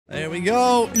There we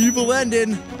go. Evil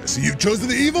ending. I see you've chosen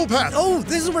the evil path. Oh,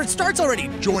 this is where it starts already.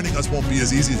 Joining us won't be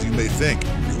as easy as you may think.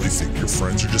 You really think your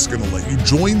friends are just gonna let you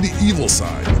join the evil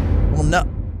side? Well, no.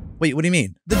 Wait, what do you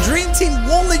mean? The dream team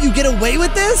won't let you get away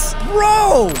with this?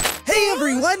 Bro! Hey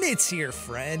everyone, it's your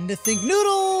friend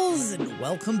Thinknoodles, and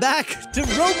welcome back to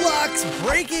Roblox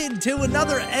Break-In 2.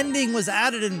 Another ending was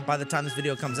added, and by the time this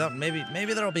video comes out, maybe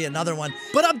there'll be another one.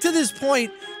 But up to this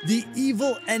point, the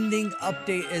evil ending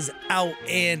update is out,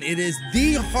 and it is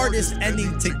the hardest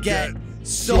ending to get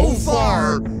so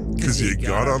far. Because you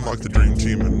gotta unlock the dream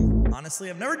team and... Honestly,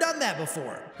 I've never done that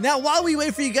before. Now, while we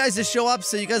wait for you guys to show up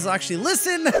so you guys will actually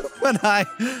listen when I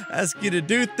ask you to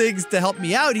do things to help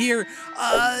me out here,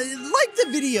 like the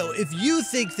video if you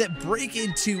think that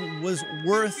Break-In 2 was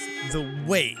worth the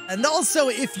wait. And also,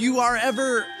 if you are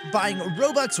ever buying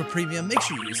Robux or Premium, make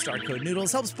sure you use star code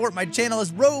Noodles. Help support my channel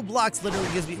as Roblox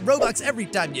literally gives me Robux every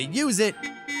time you use it.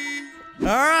 All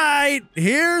right,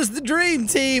 here's the dream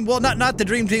team. Well, not the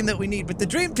dream team that we need, but the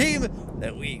dream team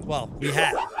that we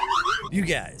have. You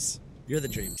guys, you're the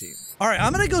dream team. All right,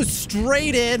 I'm gonna go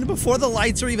straight in before the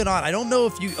lights are even on. I don't know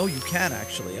if you, oh, you can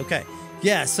actually, okay.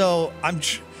 Yeah, so I'm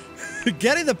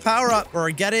getting the power up or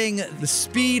getting the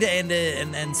speed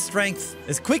and strength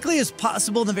as quickly as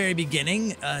possible in the very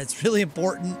beginning. It's really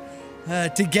important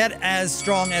to get as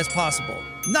strong as possible.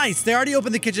 Nice, they already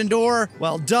opened the kitchen door.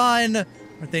 Well done.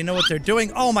 They know what they're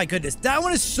doing. Oh my goodness, that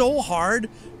one is so hard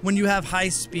when you have high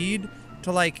speed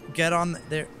to like get on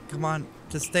there. Come on,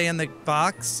 to stay in the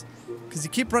box because you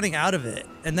keep running out of it,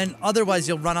 and then otherwise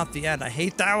you'll run off the end. I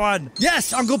hate that one.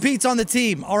 Yes, Uncle Pete's on the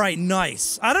team. All right,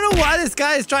 nice. I don't know why this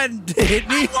guy is trying to hit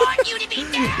me. I want you to be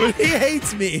dead. But he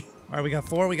hates me. All right, we got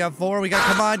four.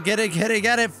 Come on, get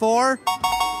it. 4.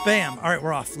 Bam. All right,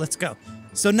 we're off. Let's go.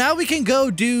 So now we can go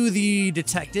do the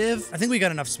detective. I think we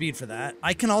got enough speed for that.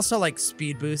 I can also like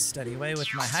speed boost anyway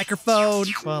with my hacker phone.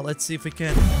 Well, let's see if we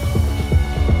can.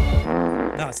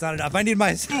 No, it's not enough. I need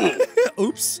my,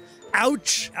 oops,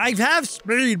 ouch. I have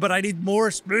speed, but I need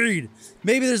more speed.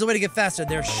 Maybe there's a way to get faster.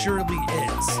 There surely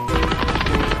is.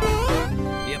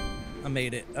 Yep, I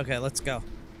made it. Okay, let's go.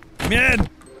 I'm in.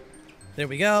 There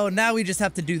we go. Now we just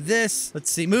have to do this. Let's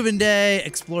see. Moving day.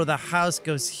 Explore the house.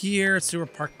 Goes here. Sewer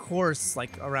park course.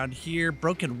 Like around here.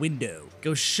 Broken window.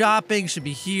 Go shopping. Should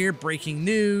be here. Breaking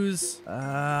news.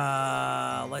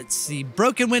 Let's see.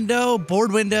 Broken window.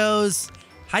 Board windows.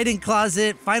 Hiding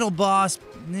closet. Final boss.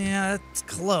 Yeah, that's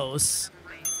close.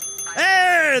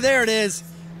 There it is.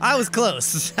 I was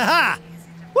close. Haha.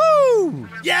 Woo!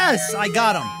 Yes, I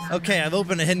got him. Okay, I've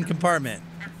opened a hidden compartment.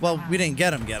 Well, we didn't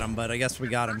get him, but I guess we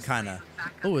got him, kind of.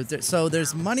 Oh, so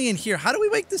there's money in here. How do we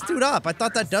wake this dude up? I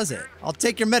thought that does it. I'll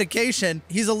take your medication.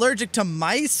 He's allergic to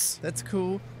mice. That's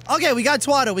cool. Okay, we got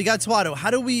Twatto. How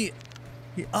do we...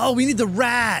 Oh, we need the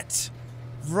rat.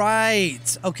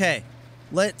 Right. Okay.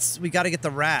 We got to get the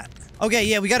rat. Okay,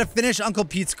 yeah, we got to finish Uncle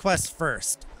Pete's quest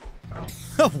first.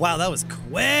 Oh, wow, that was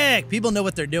quick. People know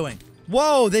what they're doing.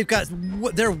 Whoa,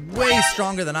 they're way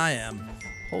stronger than I am.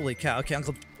 Holy cow. Okay,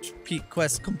 Uncle Pete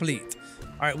quest complete.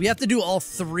 All right, we have to do all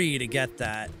 3 to get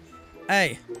that.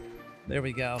 Hey, there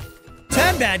we go.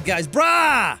 10 bad guys,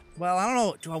 brah! Well, I don't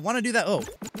know. Do I want to do that? Oh,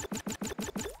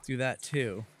 do that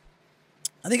too.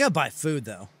 I think I'll buy food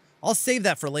though. I'll save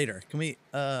that for later. Can we?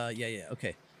 Yeah.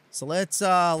 Okay. So let's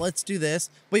do this.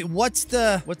 Wait, what's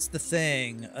the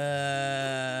thing?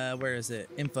 Where is it?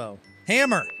 Info.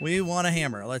 Hammer. We want a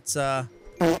hammer. Let's.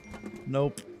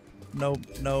 Nope.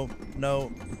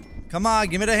 Come on,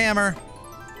 give me the hammer.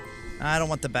 I don't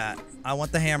want the bat. I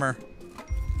want the hammer.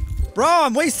 Bro,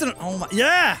 I'm wasting. Oh my.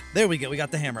 Yeah. There we go. We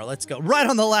got the hammer. Let's go. Right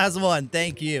on the last one.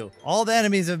 Thank you. All the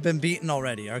enemies have been beaten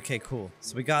already. Okay, cool.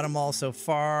 So we got them all so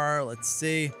far. Let's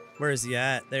see. Where is he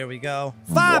at? There we go.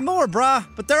 5 more, bruh.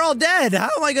 But they're all dead. How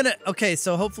am I gonna? Okay,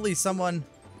 so hopefully someone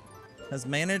has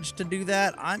managed to do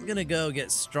that. I'm gonna go get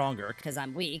stronger. Because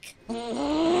I'm weak.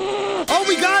 Oh,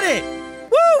 we got it.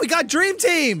 Woo, we got Dream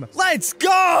Team. Let's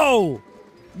go.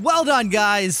 Well done,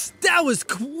 guys. That was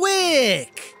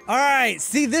quick. All right.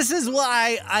 See, this is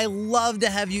why I love to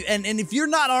have you. And if you're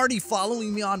not already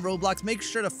following me on Roblox, make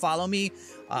sure to follow me.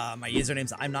 My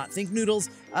username's I'm not Thinknoodles.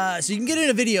 So you can get in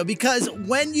a video, because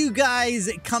when you guys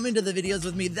come into the videos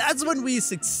with me, that's when we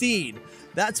succeed.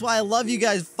 That's why I love you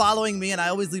guys following me, and I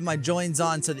always leave my joins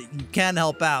on so that you can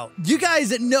help out. You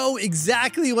guys know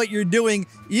exactly what you're doing,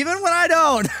 even when I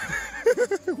don't.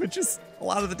 Which is a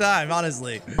lot of the time,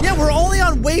 honestly. Yeah, we're only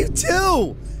on wave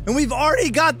 2, and we've already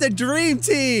got the dream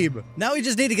team. Now we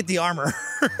just need to get the armor.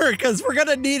 because we're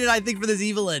gonna need it, I think, for this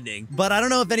evil ending. But I don't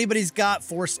know if anybody's got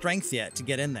 4 strength yet to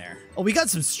get in there. Oh, we got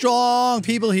some strong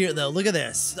people here, though. Look at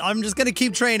this. I'm just gonna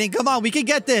keep training. Come on, we can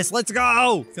get this. Let's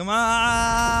go. Come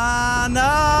on.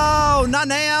 No, not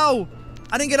now.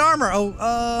 I didn't get armor. Oh,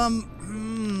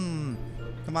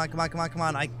 come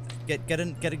on. I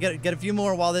get a few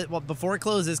more before it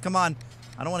closes. Come on.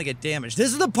 I don't want to get damaged.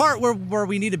 This is the part where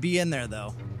we need to be in there,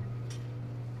 though.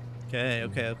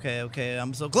 Okay.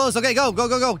 I'm so close. Okay, go.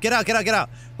 Get out.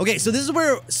 Okay, so this is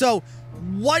where, so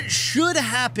what should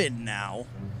happen now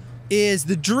is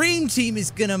the dream team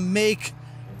is gonna make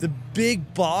the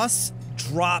big boss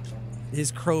drop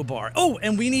his crowbar. Oh,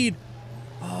 and we need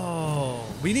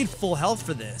full health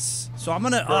for this. So I'm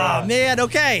gonna, oh man,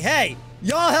 okay, hey,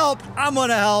 y'all help, I'm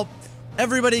gonna help.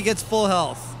 Everybody gets full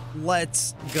health.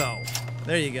 Let's go.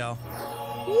 There you go.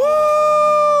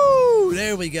 Woo!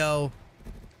 There we go.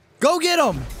 Go get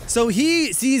him! So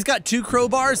he's got 2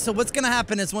 crowbars, so what's gonna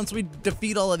happen is once we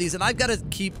defeat all of these, and I've gotta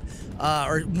keep,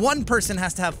 or one person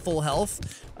has to have full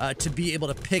health to be able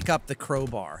to pick up the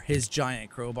crowbar, his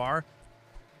giant crowbar.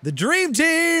 The dream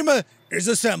team is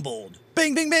assembled.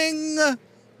 Bing, bing, bing!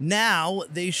 Now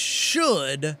they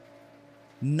should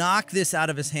knock this out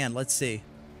of his hand. Let's see.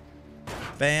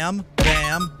 Bam,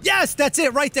 bam. Yes, that's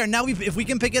it right there. Now if we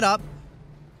can pick it up.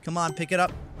 Come on, pick it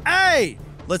up. Hey!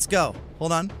 Let's go.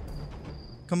 Hold on.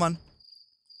 Come on.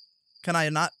 Can I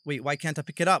not? Wait, why can't I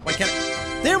pick it up? Why can't?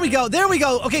 There we go.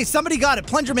 Okay, somebody got it.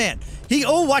 Plunger Man.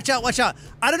 Oh, watch out.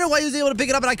 I don't know why he was able to pick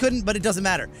it up and I couldn't, but it doesn't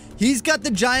matter. He's got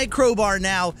the giant crowbar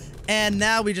now, and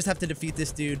now we just have to defeat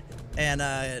this dude, and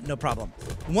no problem.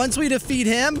 Once we defeat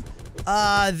him,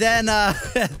 then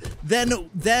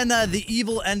the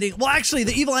evil ending. Well, actually,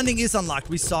 the evil ending is unlocked.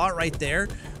 We saw it right there.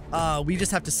 We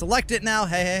just have to select it now.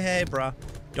 Hey, bruh.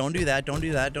 Don't do that.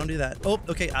 Oh,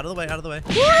 okay, out of the way.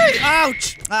 Whee!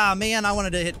 Ouch! Ah, man, I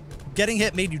wanted to hit. Getting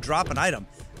hit made you drop an item.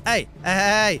 Hey.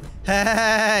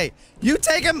 You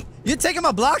taking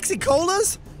my Bloxy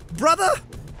Colas, brother?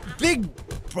 Big,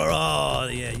 bro.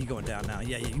 Yeah, you going down now.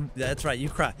 Yeah, that's right. You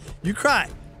cry.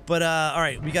 But, all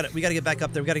right, we gotta get back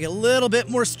up there. We gotta get a little bit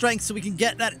more strength so we can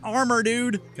get that armor,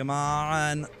 dude. Come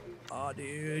on. Oh,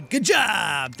 dude. Good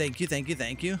job. Thank you.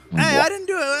 Hey, I didn't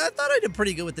do it. I thought I did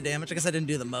pretty good with the damage. I guess I didn't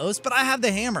do the most, but I have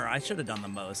the hammer. I should have done the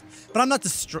most. But I'm not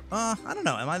the I don't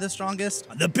know. Am I the strongest?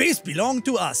 The base belonged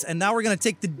to us. And now we're going to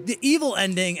take the evil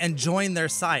ending and join their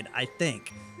side, I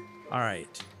think. All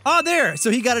right. Oh, there. So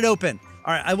he got it open.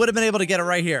 All right. I would have been able to get it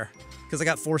right here because I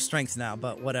got 4 strength now,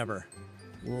 but whatever.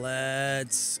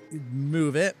 Let's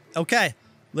move it. Okay.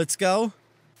 Let's go.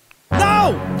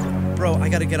 No! Bro, I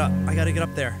got to get up.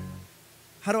 There.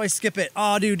 How do I skip it?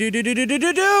 Oh, dude,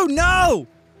 no!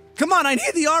 Come on, I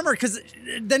need the armor, because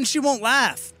then she won't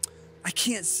laugh. I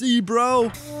can't see,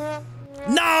 bro.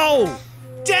 No!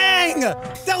 Dang!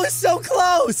 That was so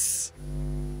close!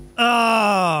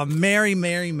 Oh,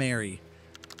 Mary.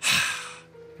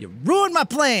 You ruined my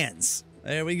plans.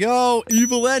 There we go,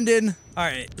 evil ending. All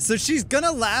right, so she's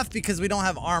gonna laugh because we don't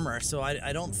have armor, so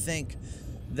I don't think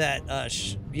that,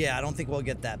 yeah, I don't think we'll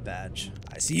get that badge.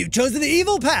 I see you've chosen the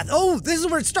evil path. Oh, this is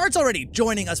where it starts already.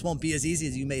 Joining us won't be as easy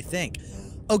as you may think.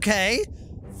 Okay,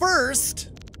 first,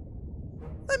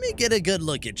 let me get a good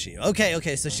look at you.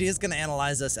 Okay, so she is gonna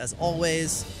analyze us as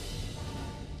always.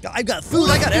 I've got food,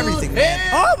 I got everything, man.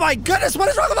 Oh my goodness, what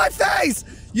is wrong with my face?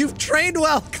 You've trained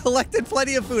well, collected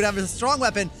plenty of food, have a strong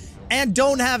weapon, and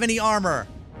don't have any armor.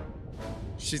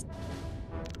 She's...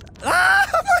 Ah,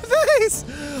 my face!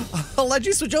 I'll let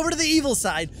you switch over to the evil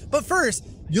side, but first,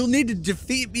 you'll need to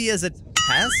defeat me as a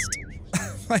test?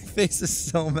 My face is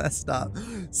so messed up.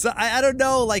 So, I don't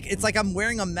know, like, it's like I'm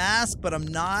wearing a mask, but I'm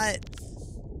not.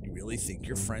 You really think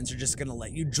your friends are just gonna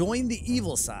let you join the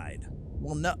evil side?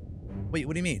 Well, no. Wait,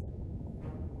 what do you mean?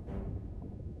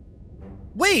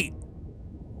 Wait!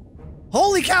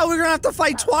 Holy cow, we're gonna have to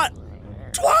fight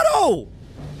Twatto!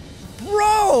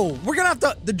 Bro, we're gonna have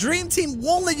to, the dream team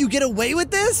won't let you get away with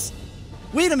this?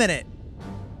 Wait a minute.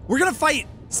 We're gonna fight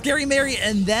Scary Mary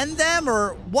and then them,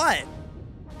 or what?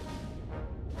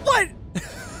 What?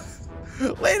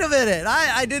 Wait a minute,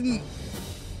 I didn't.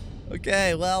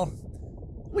 Okay, well.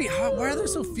 Wait, why are there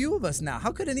so few of us now?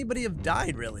 How could anybody have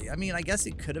died, really? I mean, I guess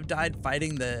he could have died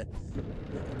fighting the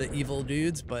evil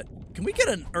dudes, but can we get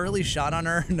an early shot on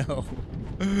her? No.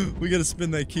 We gotta spin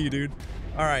that key, dude.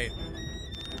 All right.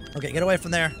 Okay, get away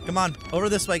from there. Come on, over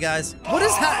this way, guys. What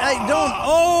is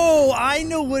oh, I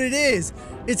know what it is.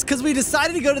 It's because we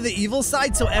decided to go to the evil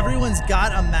side, so everyone's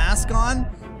got a mask on,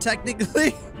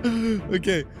 technically.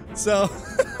 Okay, so,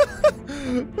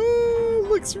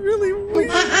 looks really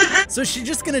weird. So she's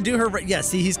just gonna do her, yeah,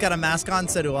 see, he's got a mask on,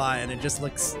 so do I, and it just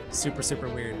looks super, super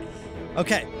weird.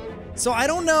 Okay, so I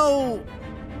don't know.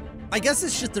 I guess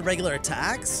it's just the regular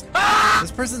attacks.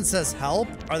 This person says help.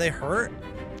 Are they hurt?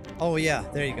 Oh yeah,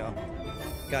 there you go.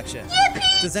 Gotcha.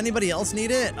 Does anybody else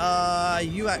need it?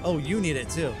 You need it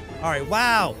too. All right,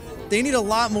 wow. They need a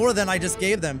lot more than I just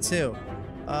gave them too.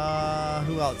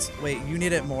 Who else? Wait, you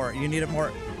need it more. You need it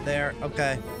more. There,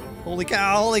 okay. Holy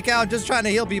cow, I'm just trying to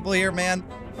heal people here, man.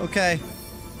 Okay.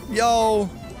 Yo,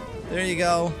 there you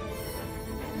go.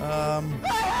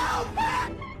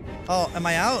 Oh, am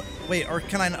I out? Wait, or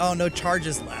can I, oh, no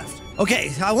charges left.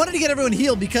 Okay, I wanted to get everyone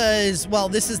healed because, well,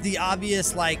 this is the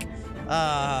obvious, like,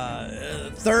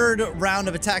 third round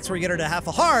of attacks where we get her to half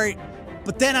a heart,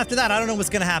 but then after that, I don't know what's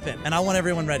gonna happen, and I want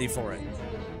everyone ready for it.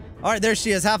 All right, there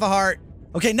she is, half a heart.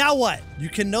 Okay, now what? You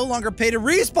can no longer pay to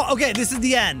respawn. Okay, this is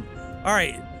the end. All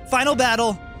right, final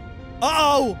battle.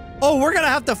 Uh-oh. Oh, we're gonna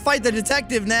have to fight the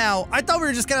detective now. I thought we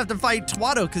were just gonna have to fight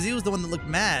Twato because he was the one that looked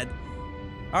mad.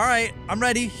 All right, I'm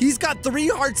ready. He's got 3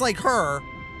 hearts like her.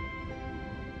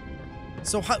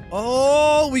 So,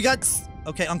 oh, we got,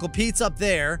 okay, Uncle Pete's up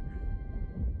there.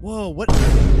 Whoa, what?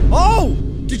 Oh,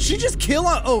 did she just kill,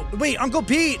 oh, wait, Uncle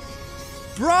Pete.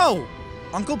 Bro,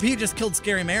 Uncle Pete just killed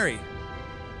Scary Mary.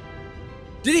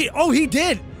 Did he? Oh, he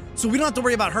did. So we don't have to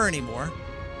worry about her anymore.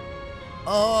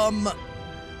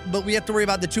 But we have to worry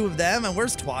about the 2 of them, and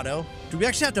where's Twato? Do we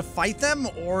actually have to fight them,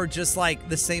 or just like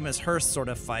the same as her sort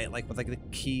of fight, like with like the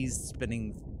keys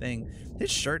spinning thing?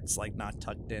 His shirt's like not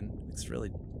tucked in. It's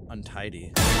really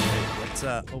untidy. What's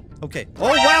oh, okay. Oh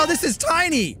wow, this is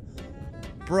tiny!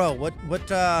 Bro, what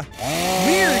weird,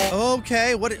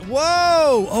 okay,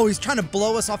 whoa! Oh, he's trying to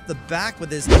blow us off the back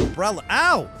with his umbrella.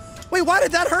 Ow! Wait, why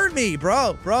did that hurt me,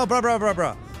 bro? Bro.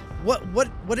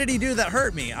 What did he do that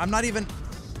hurt me? I'm not even,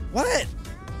 what?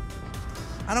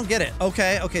 I don't get it.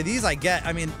 Okay, these I get.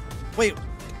 I mean, wait.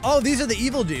 Oh, these are the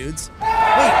evil dudes. Wait,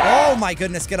 oh my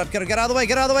goodness. Get up, get out of the way,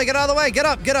 get out of the way. Get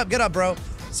up, bro.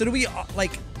 So do we,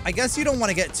 like, I guess you don't want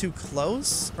to get too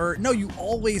close. Or, no, you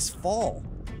always fall.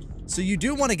 So you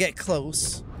do want to get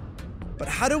close. But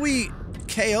how do we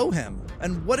KO him?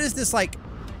 And what is this, like,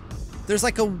 there's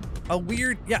like a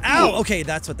weird, yeah, ow. Okay,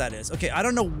 that's what that is. Okay, I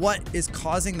don't know what is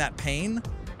causing that pain.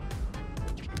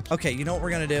 Okay, you know what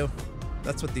we're going to do?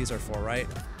 That's what these are for, right?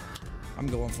 I'm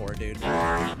going for it, dude.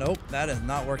 Nope, that is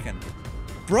not working.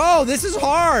 Bro, this is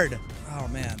hard. Oh,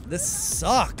 man, this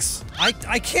sucks.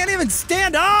 I can't even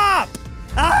stand up.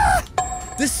 Ah!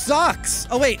 This sucks.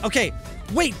 Oh, wait, okay.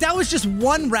 Wait, that was just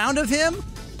 1 round of him?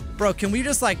 Bro, can we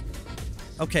just, like...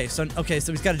 Okay, so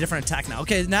he's got a different attack now.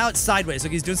 Okay, now it's sideways.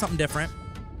 Okay, he's doing something different.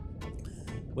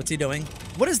 What's he doing?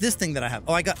 What is this thing that I have?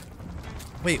 Oh, I got...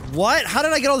 Wait, what? How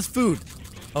did I get all this food?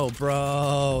 Oh,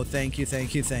 bro. Thank you.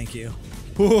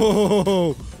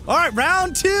 Whoa. All right,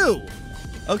 round 2.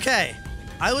 Okay.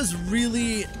 I was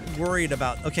really worried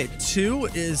about... Okay, 2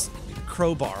 is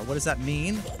crowbar. What does that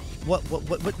mean?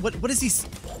 What is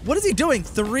he doing?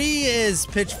 3 is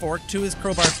pitchfork. 2 is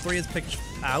crowbar. 3 is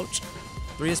ouch.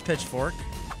 3 is pitchfork.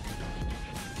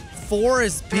 4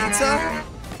 is pizza.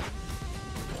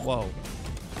 Whoa.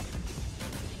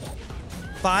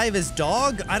 5 is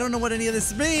dog. I don't know what any of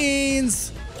this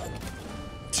means.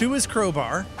 2 is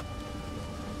crowbar.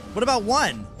 What about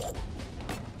 1?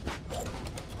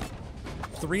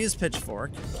 3 is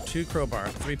pitchfork. 2 crowbar.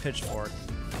 3 pitchfork.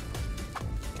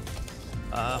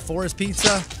 4 is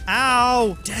pizza.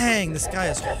 Ow! Dang, this guy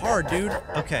is hard, dude.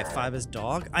 Okay, 5 is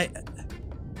dog.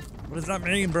 What does that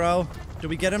mean, bro? Do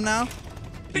we get him now?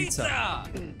 Pizza!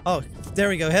 Oh, there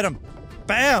we go. Hit him.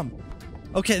 Bam!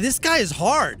 Okay, this guy is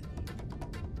hard.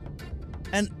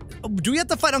 And do we have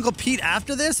to fight Uncle Pete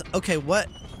after this? Okay, what?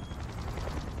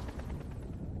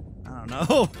 I don't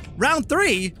know. Round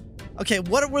 3? Okay,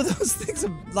 what were those things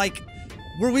like?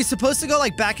 Were we supposed to go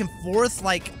like back and forth?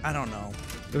 Like, I don't know.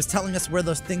 It was telling us where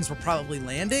those things were probably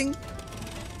landing.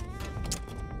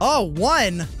 Oh,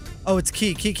 1. Oh, it's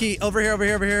key. Over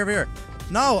here.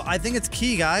 No, I think it's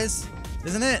key, guys.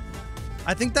 Isn't it?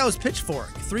 I think that was pitchfork.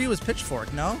 3 was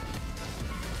pitchfork, no?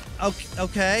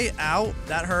 Okay, ow,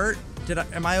 that hurt.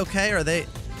 Am I okay? Are they...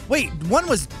 Wait, 1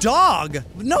 was dog.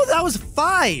 No, that was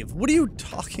 5. What are you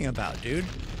talking about, dude?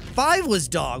 5 was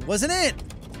dog, wasn't it?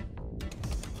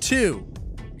 2,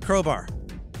 crowbar.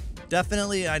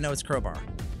 Definitely, I know it's crowbar.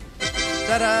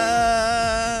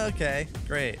 Ta-da! Okay,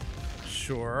 great.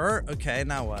 Sure. Okay,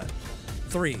 now what?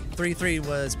 3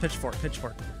 was pitchfork.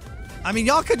 I mean,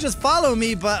 y'all could just follow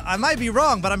me, but I might be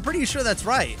wrong, but I'm pretty sure that's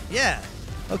right. Yeah.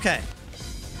 Okay.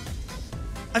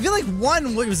 I feel like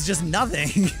 1 was just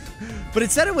nothing, but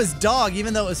it said it was dog,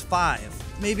 even though it was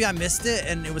 5. maybe I missed it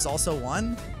and it was also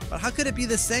 1. But how could it be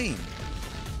the same?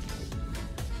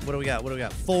 What do we got? What do we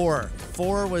got? 4.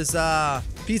 4 was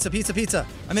pizza, pizza, pizza.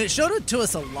 I mean, it showed it to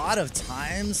us a lot of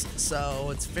times,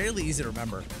 so it's fairly easy to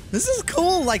remember. This is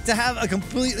cool, like to have a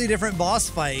completely different boss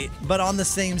fight, but on the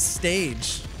same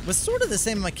stage. With sort of the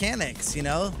same mechanics, you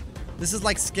know? This is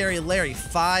like Scary Larry.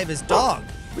 5 is dog,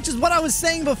 which is what I was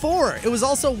saying before. It was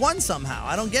also 1 somehow.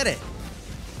 I don't get it.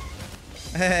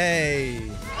 Hey.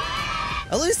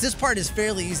 At least this part is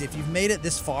fairly easy. If you've made it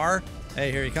this far,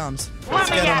 hey, here he comes. Let's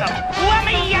get him. Let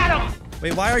me get him!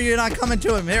 Wait, why are you not coming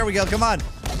to him? Here we go, come on.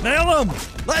 Nail him!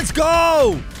 Let's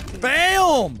go!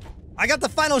 Bam! I got the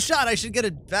final shot. I should get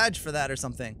a badge for that or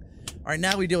something. All right,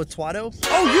 now we deal with Twatto.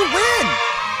 Oh, you win!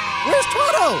 Where's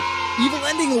Twatto? Evil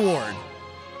Ending Award.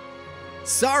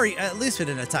 Sorry, at least we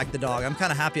didn't attack the dog. I'm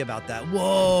kind of happy about that.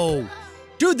 Whoa.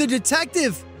 Dude, the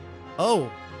detective.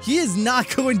 Oh, he is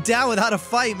not going down without a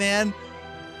fight, man.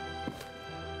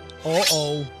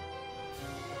 Uh-oh.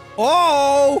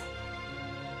 Oh!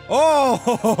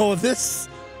 Oh, this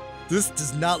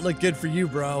does not look good for you,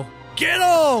 bro. Get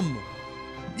him!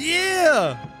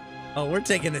 Yeah! Oh, we're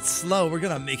taking it slow. We're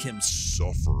gonna make him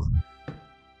Suffer.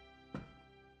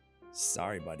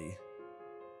 Sorry, buddy.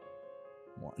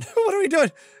 What are we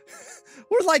doing?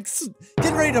 We're like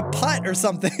getting ready to putt or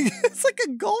something. It's like a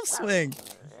golf swing.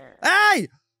 Hey!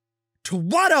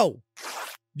 Twatto!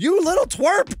 You little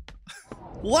twerp!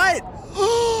 What?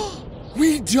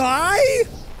 We die?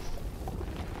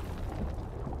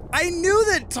 I knew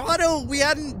that Twatto we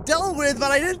hadn't dealt with,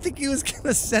 but I didn't think he was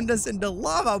gonna send us into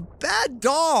lava. Bad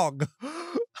dog.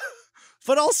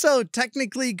 But also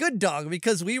technically good dog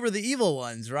because we were the evil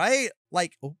ones, right?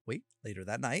 Like, oh, wait, later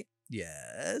that night.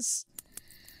 Yes.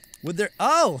 Would there,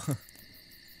 oh.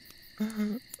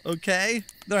 Okay.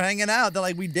 They're hanging out. They're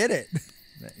like, we did it.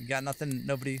 You got nothing,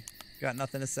 nobody got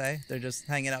nothing to say. They're just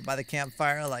hanging out by the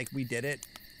campfire like we did it.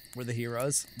 We're the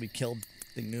heroes. We killed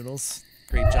Thinknoodles.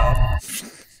 Great job.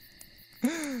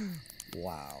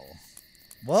 Wow.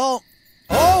 Well,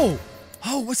 oh,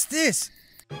 what's this?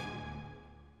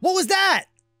 What was that?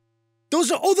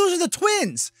 Those are the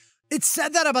twins. It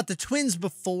said that about the twins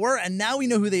before, and now we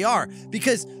know who they are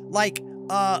because, like,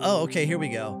 oh, okay, here we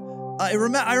go. I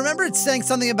remember it saying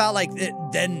something about like,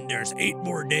 then there's 8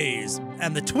 more days,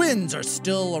 and the twins are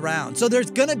still around. So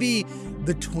there's gonna be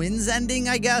the twins ending,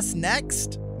 I guess,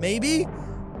 next, maybe.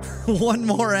 One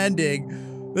more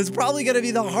ending. That's probably gonna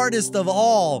be the hardest of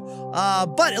all.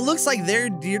 But it looks like their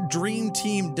dream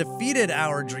team defeated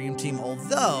our dream team,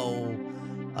 although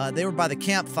they were by the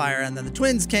campfire, and then the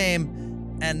twins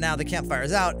came, and now the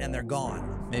campfire's out, and they're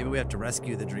gone. Maybe we have to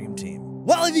rescue the dream team.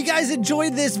 Well, if you guys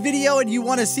enjoyed this video and you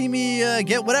want to see me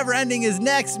get whatever ending is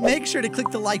next, make sure to click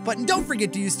the like button. Don't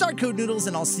forget to use start code Noodles,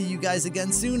 and I'll see you guys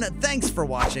again soon. Thanks for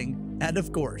watching, and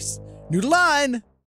of course, Noodle on!